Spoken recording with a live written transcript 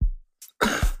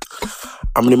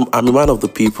I'm a man of the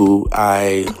people.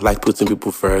 I like putting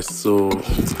people first, so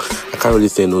I can't really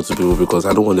say no to people because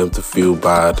I don't want them to feel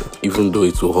bad, even though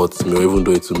it will hurt me or even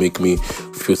though it will make me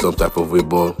feel some type of way.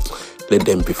 But let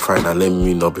them be fine and let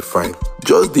me not be fine.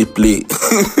 Just they play.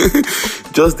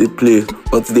 Just they play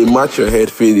until they match your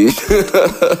head finish.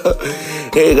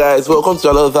 Hey guys, welcome to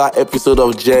another episode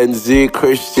of Gen Z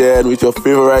Christian with your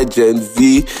favorite Gen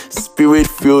Z,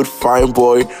 spirit-filled fine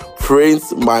boy,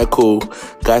 Prince Michael.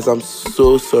 Guys, I'm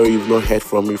so sorry you've not heard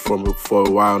from me for a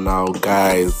while now,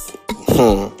 guys.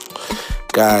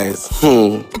 Guys,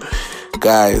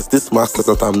 this masters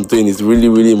that I'm doing is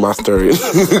really mastering.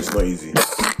 It's not easy.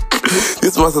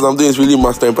 This masters I'm doing is really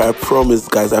mastering, but I promise,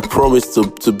 guys,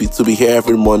 to be here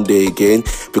every Monday again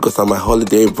because I'm on my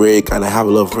holiday break and I have a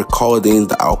lot of recordings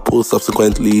that I'll post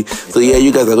subsequently. So yeah,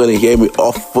 you guys are going to hear me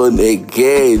often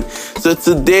again. So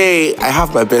today I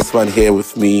have my best man here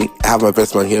with me.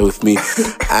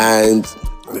 And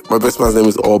my best man's name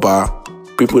is Oba.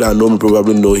 People that know me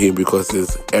probably know him because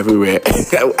he's everywhere.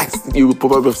 You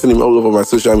probably have seen him all over my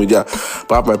social media.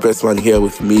 But I have my best man here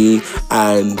with me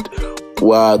and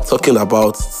we're talking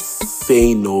about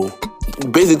saying no.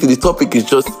 Basically, the topic is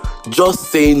just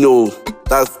say no.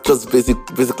 That's just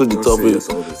basically the topic. Say yes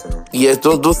all the time. Yes,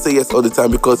 don't say yes all the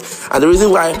time and the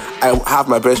reason why I have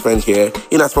my best friend here,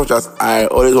 in as much as I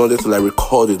always wanted to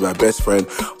record with my best friend,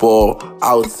 but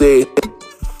I would say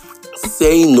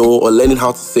saying no or learning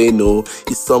how to say no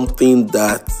is something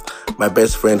that my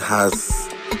best friend has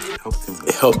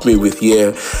helped me with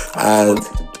here. And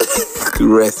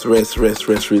rest,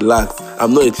 relax.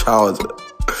 I'm not a child.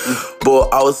 But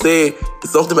I would say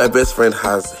it's something my best friend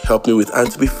has helped me with.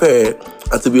 And to be fair,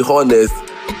 and to be honest,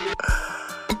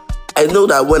 I know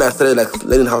that when I started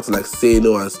learning how to say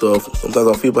no and stuff, sometimes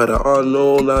I feel bad that, oh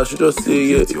no, I should just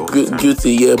say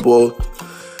guilty, yeah, but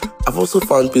I've also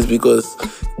found peace because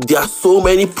there are so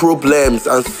many problems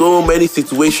and so many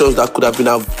situations that could have been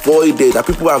avoided, that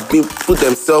people have been put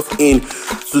themselves in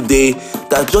today,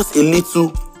 that just a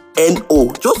little N-O,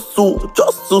 just two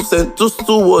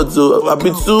words, a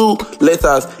bit 2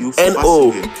 letters,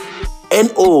 N-O,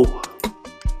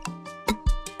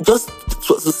 just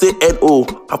to say N-O,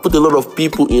 I put a lot of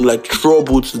people in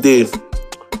trouble today,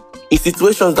 in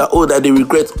situations that they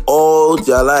regret all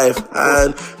their life,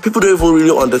 and people don't even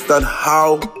really understand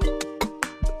how,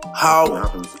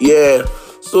 yeah.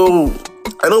 So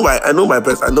I know my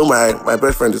best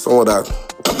friend is someone that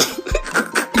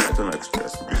I don't like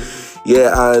stress, man.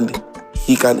 Yeah, and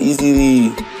he can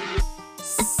easily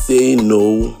say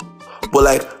no.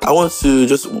 But I want you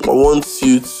to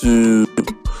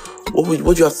what do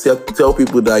you have to tell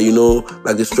people that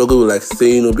they struggle with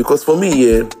saying no? Because for me,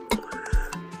 yeah,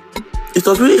 it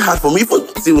was really hard for me. Even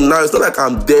till now, it's not like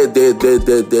I'm there.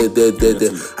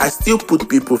 I still put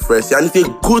people first, and it's a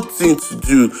good thing to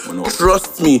do.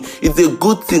 Trust me, it's a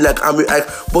good thing.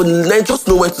 But then just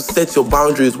know when to set your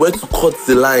boundaries, when to cut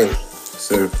the line.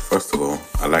 So, first of all,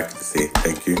 I'd like to say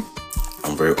thank you.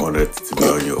 I'm very honored to be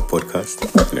on your podcast.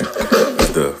 It's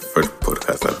the first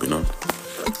podcast I've been on.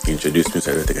 You introduced me,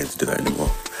 so I don't think I need to do that anymore.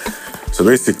 So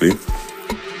basically,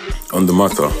 on the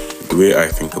matter, the way I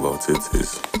think about it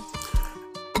is,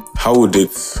 how would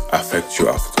it affect you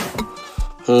after?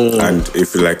 And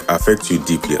if it affect you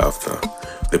deeply after,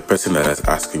 the person that is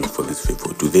asking you for this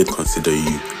favor, do they consider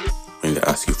you when they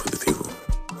ask you for the favor?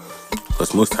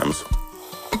 Because most times,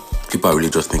 people are really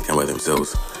just thinking about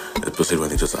themselves, especially when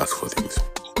they just ask for things.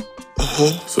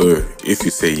 So if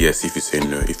you say yes, if you say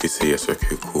no, if you say yes,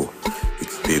 okay, cool. You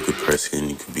could be a good person,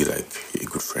 you could be a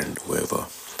good friend, whatever.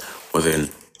 But then,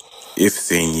 if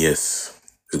saying yes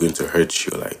is going to hurt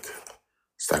you,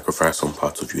 sacrifice some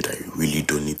parts of you that you really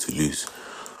don't need to lose,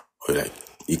 or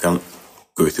you can't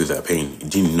go through that pain. You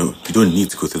don't need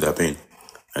to go through that pain,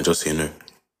 and just say no.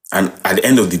 And at the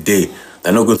end of the day,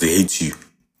 they're not going to hate you,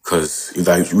 because if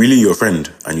they're really your friend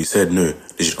and you said no,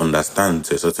 they should understand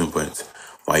to a certain point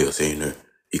why you're saying no.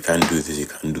 You can't do this, you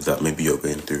can't do that. Maybe you're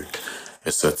going through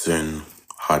a certain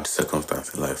hard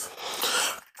circumstance in life.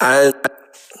 And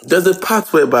there's a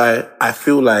part whereby I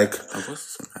feel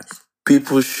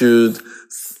people should.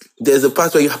 There's a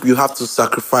part where you have to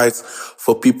sacrifice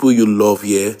for people you love,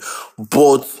 yeah.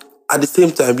 But at the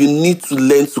same time, you need to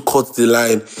learn to cut the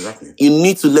line. Exactly. You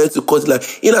need to learn to cut the line.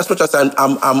 In as much as I'm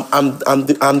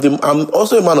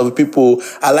also a man of the people.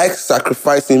 I like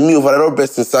sacrificing. Me, over the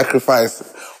best in sacrifice.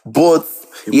 But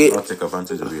people not take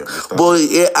advantage of you. But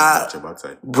yeah,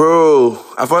 bro,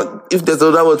 I found if there's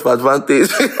another word for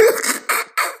advantage.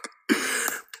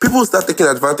 People start taking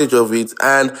advantage of it,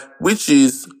 and which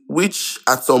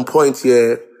at some point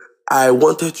here, I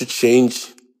wanted to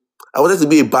change. I wanted to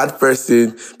be a bad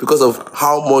person because of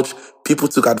how much people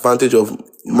took advantage of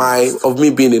me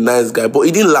being a nice guy, but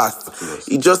it didn't last.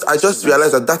 I just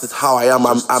realized that is how I am.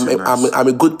 I'm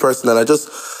a good person, and it's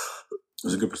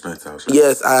a good personality.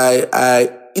 Yes,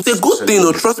 it's a good thing.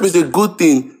 No, trust me, it's a good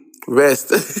thing.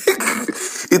 Rest.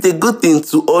 It's a good thing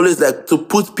to always to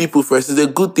put people first. It's a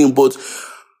good thing, but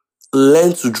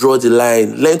learn to draw the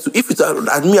line. If it's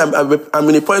at me, I'm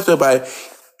in a point whereby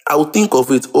I will think of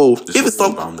it. If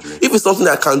it's something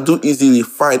I can do easily,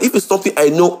 fine. If it's something I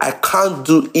know I can't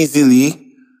do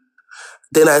easily,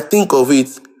 then I think of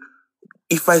it.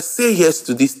 If I say yes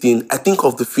to this thing, I think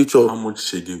of the future. How much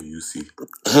shading will you see?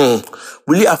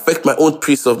 Will it affect my own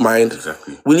peace of mind?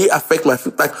 Exactly. Will it affect my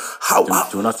how?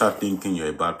 Do you not start thinking you're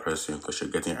a bad person because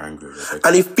you're getting angry?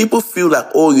 And if people feel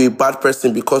like, you're a bad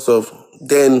person because of,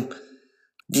 then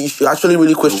you should actually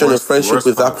really question your friendship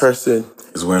with that person.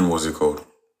 Is when, what's it called?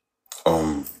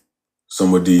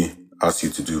 Somebody asks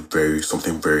you to do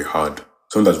something very hard.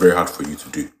 Something that's very hard for you to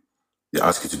do. They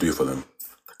ask you to do it for them.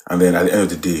 And then at the end of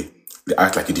the day, they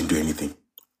act like you didn't do anything.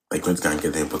 Like when you can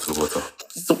get them bottle of water.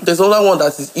 So there's another one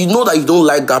that is, you know that you don't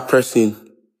like that person.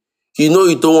 You know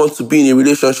you don't want to be in a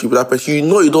relationship with that person. You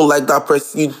know you don't like that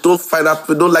person. You don't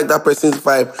like that person's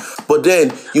vibe. But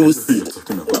then you will see. You're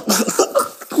talking about.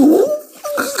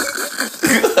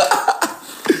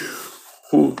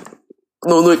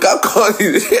 No, you can't call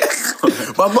it.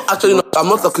 But I'm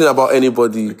not talking about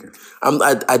anybody. Okay.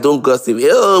 I don't gossip.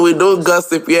 We don't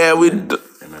gossip. Yeah,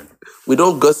 we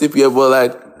don't gossip here.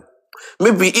 But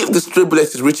maybe if the stray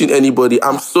bullet is reaching anybody,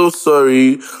 I'm so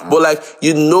sorry. But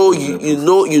you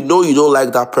don't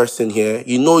like that person here.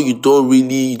 You know you don't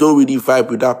really vibe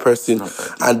with that person,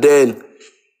 and then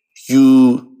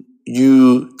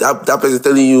that person is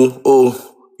telling you,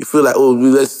 you feel like,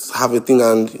 let's have a thing,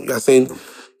 and you're saying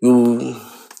you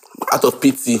out of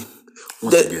pity.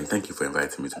 Once again, thank you for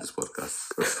inviting me to this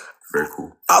podcast. That's very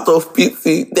cool. Out of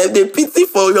pity, they pity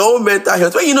for your own mental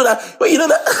health. When you know that. When you know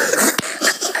that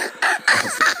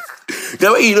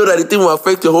the thing will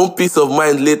affect your own peace of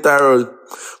mind later on.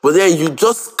 But then you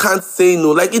just can't say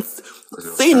no.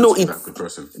 Say no.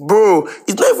 Bro,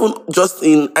 it's not even just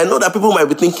in. I know that people might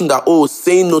be thinking that,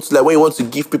 saying no to when you want to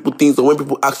give people things or when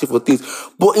people ask you for things.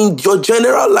 But in your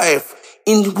general life,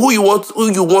 in who you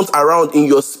want around in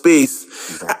your space.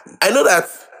 Exactly. I know that.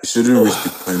 You shouldn't reach the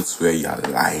point where you're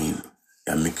lying.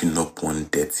 You're making up one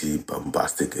dirty,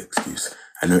 bombastic excuse.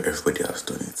 I know everybody has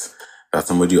done it. That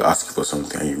somebody will ask you for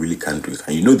something and you really can't do it.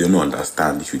 And you know they don't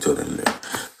understand if you tell them that.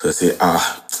 So they say,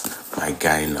 my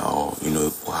guy now,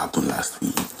 what happened last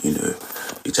week, You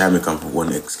try to make up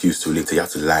one excuse to later. You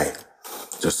have to lie.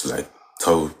 Just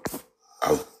to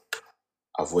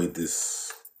avoid this.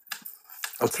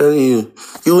 I'm telling you.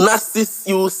 You will not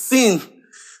you will sin.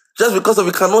 Just because of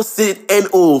you cannot say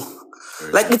N-O.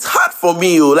 It's hard for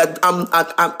me, I'm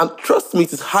trust me,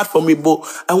 it's hard for me, but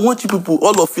I want you people,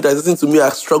 all of you that listen to me, I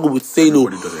struggle with saying no.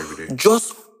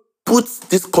 Just put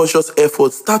this conscious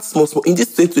effort, start small. In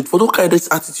this 2024, don't carry this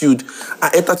attitude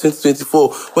and enter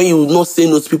 2024 when you will not say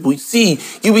no to people.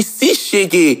 You will see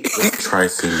shaggy. Try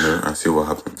saying no and see what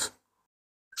happens.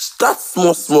 Start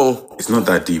small. It's not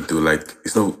that deep though,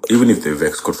 it's not, even if they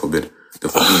vex, God forbid,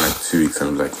 they'll forgive you 2 weeks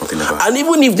and nothing ever. And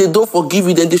even if they don't forgive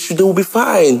you, then they will be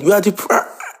fine. You are the prize.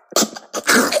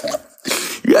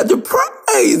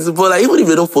 But even if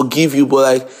they don't forgive you,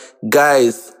 but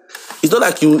guys, it's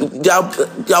not there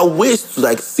are ways to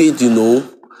say it,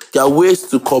 There are ways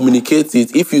to communicate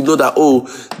it. If you know that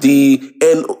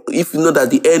if you know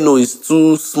that the NO is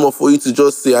too small for you to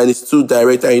just say and it's too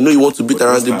direct and you want to beat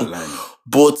around the bush.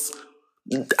 But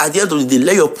at the end of the day,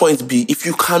 let your point be. If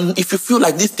you feel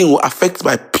like this thing will affect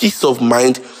my peace of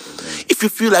mind, if you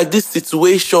feel like this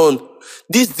situation,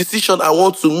 this decision I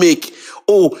want to make,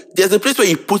 there's a place where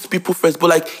you put people first,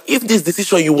 but if this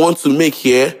decision you want to make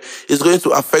here is going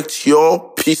to affect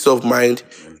your peace of mind,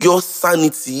 your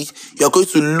sanity, you're going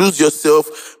to lose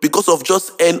yourself because of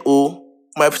just NO,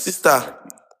 my sister,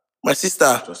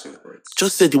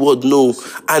 just say the word no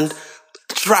and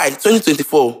try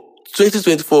 2024.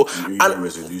 And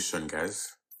resolution, guys.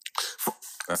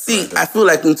 I feel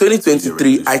like in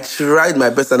 2023, I tried my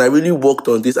best and I really worked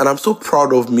on this, and I'm so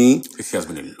proud of me. This has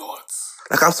been a lot.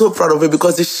 I'm so proud of it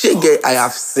because the shege I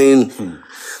have seen.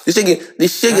 The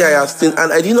shege I have seen,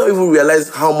 and I did not even realize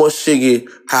how much shege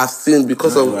I have seen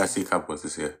because of. I see cap was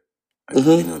this year.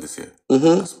 This year.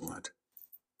 That's mad.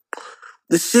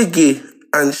 The shege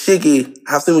I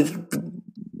have seen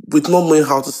with not knowing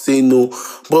how to say no.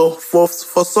 But for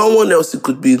someone else, it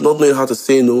could be not knowing how to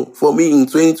say no. For me, in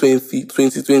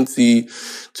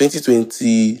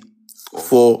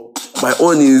 2024, my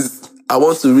own is I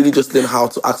want to really just learn how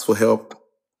to ask for help.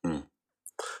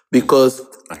 because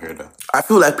I heard that. I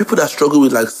feel like people that struggle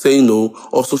with like saying no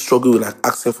also struggle with like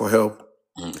asking for help.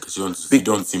 Because you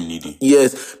don't seem needy.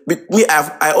 Yes,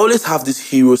 I always have this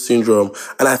hero syndrome,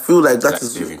 and I feel like that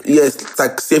is it's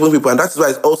like saving people, and that's why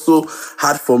it's also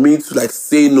hard for me to like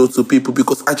say no to people,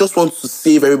 because I just want to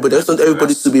save everybody. I just want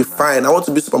everybody to be fine. I want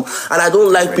to be Superman, and I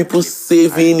don't like people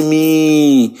saving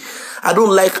me. I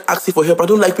don't like asking for help. I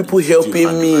don't like people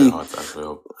helping me.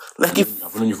 Like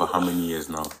I've known you for how many years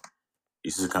now?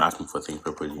 You still can't ask me for things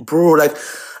properly, bro. Like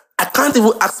I can't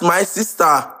even ask my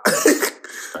sister.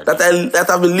 that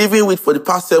I've been living with for the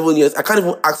past 7 years. I can't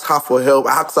even ask her for help.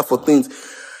 I ask her for things.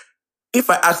 If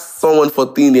I ask someone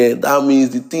for things, that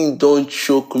means the thing don't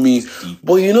choke me.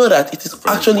 But you know that it is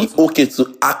actually okay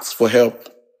to ask for help,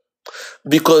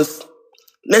 because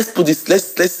let's see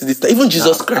this. Even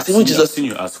Jesus Christ, I've seen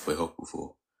you ask for help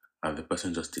before, and the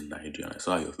person just denied you, and I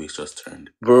saw your face just turned,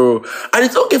 bro. And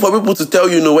it's okay for people to tell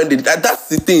you no when they. That's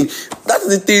the thing. That's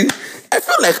the thing. I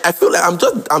feel like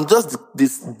I'm just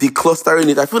declustering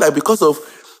it. I feel like because of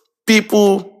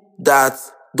people that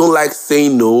don't like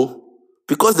saying no,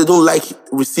 because they don't like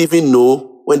receiving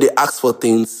no when they ask for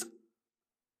things.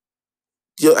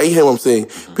 Are you hearing what I'm saying?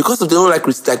 Mm-hmm. Because of they don't like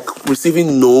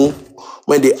receiving no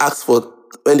when they ask for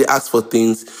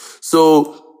things,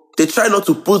 so they try not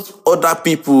to put other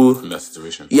people in that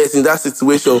situation. Yes, in that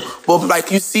situation. But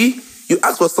like you see, you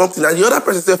ask for something and the other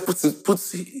person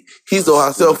puts his or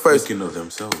herself first. Thinking of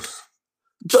themselves.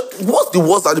 What's the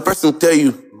worst that the person will tell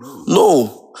you?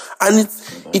 No. And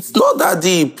it's not that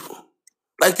deep.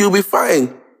 Like you'll be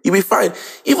fine. You'll be fine.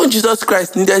 Even Jesus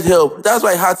Christ needed help. That's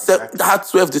why he had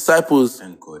 12 disciples.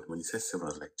 Thank God. When he said 7, I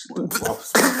was like, wow.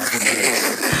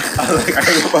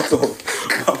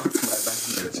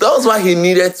 That was why he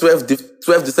needed 12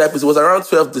 disciples. It was around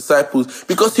 12 disciples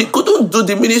because he couldn't do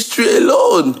the ministry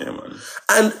alone. Yeah, man.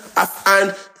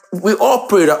 And we all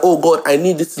pray that, oh God, I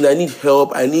need this and I need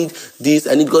help. I need this.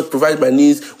 I need God to provide my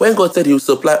needs. When God said he will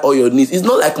supply all your needs, it's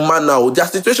not like man now. There are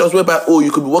situations whereby, oh,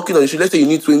 you could be working on the street. Let's say you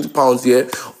need 20 pounds here.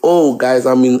 Oh, guys,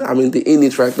 I'm in the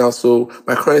in-it right now. So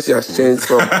my currency has changed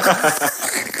from...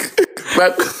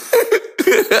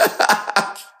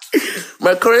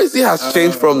 my currency has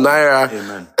changed from Naira.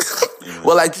 Amen.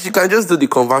 Well, like, you can just do the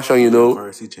conversion, you know.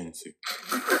 Currency changed too.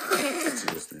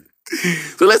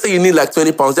 So let's say you need like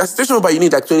 20 pounds. There's a situation where you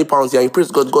need like 20 pounds. Yeah, you praise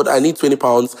God, I need 20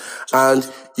 pounds. And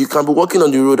you can be walking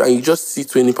on the road and you just see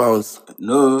 20 pounds.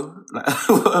 No.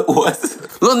 What?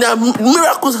 No, there are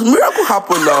miracles. Miracle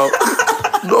happen now.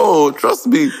 No, trust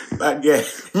me. Yeah.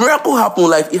 Miracle happen,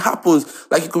 like it happens.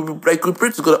 Like you could pray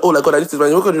to God, oh like God, I need this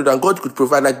money. What could do that? God could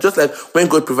provide, like just like when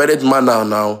God provided manna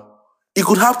now. It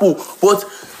could happen. But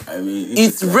I mean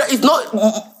it's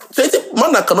not 20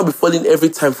 manna cannot be falling every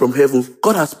time from heaven.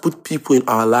 God has put people in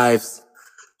our lives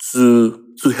to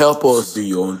help us. Do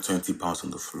your own 20 pounds on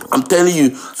the floor. I'm telling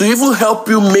you, to even help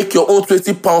you make your own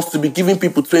 20 pounds to be giving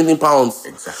people 20 pounds.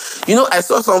 Exactly. You know, I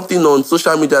saw something on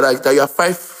social media like that you are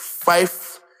five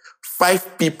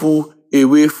people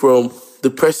away from the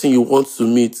person you want to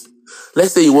meet.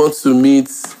 Let's say you want to meet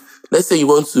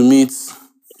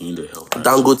You need the help.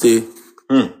 Dangote.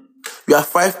 You are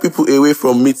 5 people away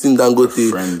from meeting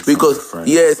Dangote, because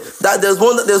yes, that there's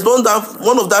one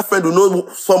of that friend who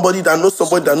knows somebody that knows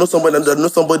somebody that knows somebody that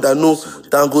knows somebody that knows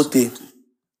Dangote.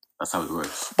 That's how it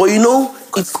works. But you know,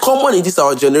 it's common in this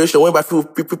our generation whereby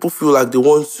people feel like they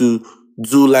want to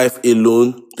do life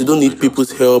alone. They don't need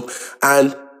people's help,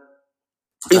 and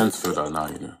I can't feel that now,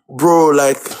 you know. Bro,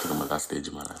 like I'm at that stage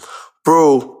in my life.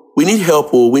 Bro, we need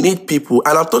help, we need people.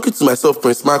 And I'm talking to myself,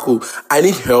 Prince Michael. I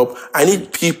need help. I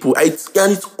need people. And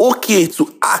it's okay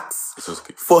to ask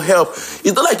for help.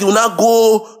 It's not like you now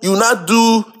know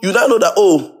that,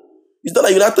 oh, it's not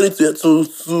like you now turn it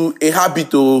to a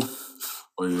habit, oh.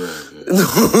 Oh, yeah.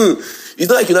 It's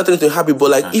not like you're not turning it to a habit, but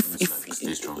like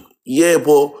stay strong. Yeah,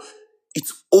 but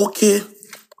it's okay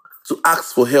to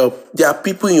ask for help. There are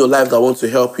people in your life that want to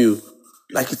help you.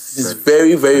 Like it is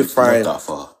very, very fine. Not that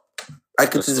far.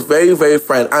 Like it is very, very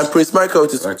fine. And Prince Michael,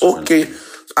 it is okay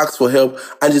to ask for help,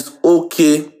 and it's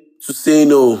okay to say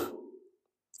no.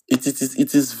 It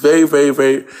is very, very,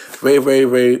 very, very, very,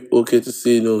 very okay to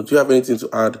say no. Do you have anything to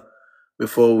add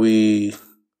before we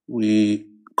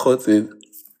cut it?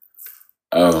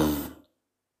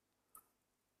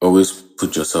 Always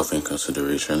put yourself in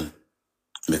consideration,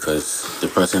 because the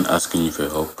person asking you for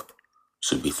help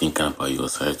should be thinking about your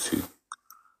side too.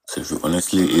 So if it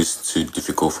honestly is too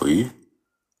difficult for you,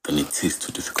 then it is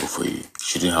too difficult for you. You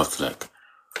shouldn't have to like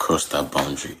cross that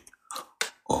boundary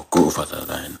or go over that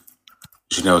line.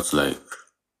 You shouldn't have to like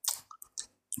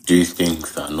do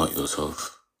things that are not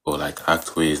yourself, or like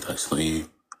act ways that's not you.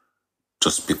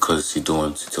 just because you don't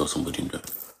want to tell somebody no.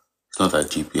 It's not that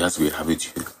deep. It has to be a habit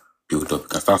you build up. You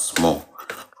can start small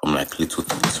from like little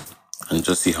things and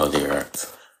just see how they react.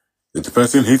 If the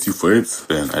person hates you for it,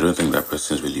 then I don't think that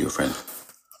person is really your friend.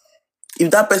 If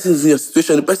that person is in your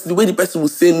situation, the way the person will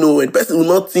say no, and the person will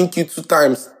not think you 2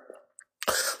 times.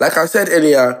 Like I said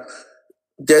earlier,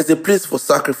 there's a place for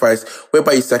sacrifice,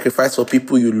 whereby you sacrifice for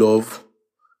people you love.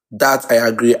 That I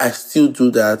agree. I still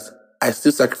do that. I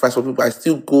still sacrifice for people. I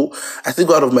still go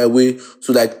out of my way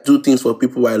to like do things for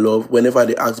people I love whenever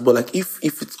they ask. But like if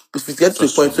it gets to a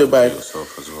point whereby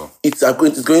it's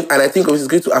going, and I think it's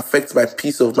going to affect my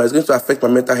peace of mind, it's going to affect my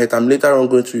mental health, I'm later on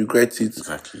going to regret it.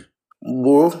 Exactly.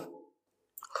 Bro,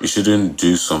 you shouldn't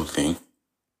do something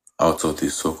out of the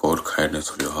so-called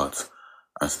kindness of your heart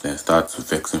and then start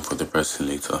vexing for the person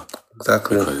later.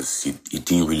 Exactly. Because he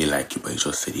didn't really like you, but he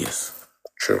just said yes.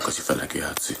 True. Because you felt like you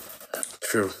had to.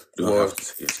 True. You don't have to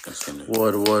say yes, you can say no.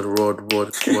 Word.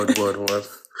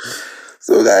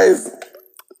 So guys,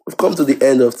 we've come to the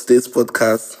end of today's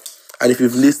podcast. And if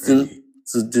you've listened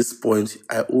to this point,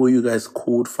 I owe you guys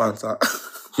cold Fanta.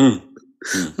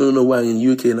 No, why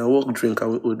in UK now walk drink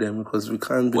and we owe them because we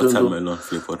can't. Watermelon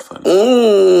flavored Fanta.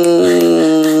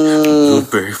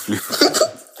 Blueberry flavored.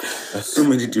 There's so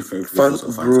many different flavors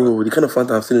of Fanta. Bro, the kind of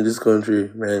Fanta I've seen in this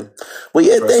country, man. But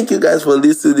yeah, thank you guys for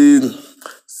listening.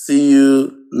 See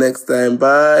you next time.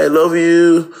 Bye. Love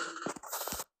you.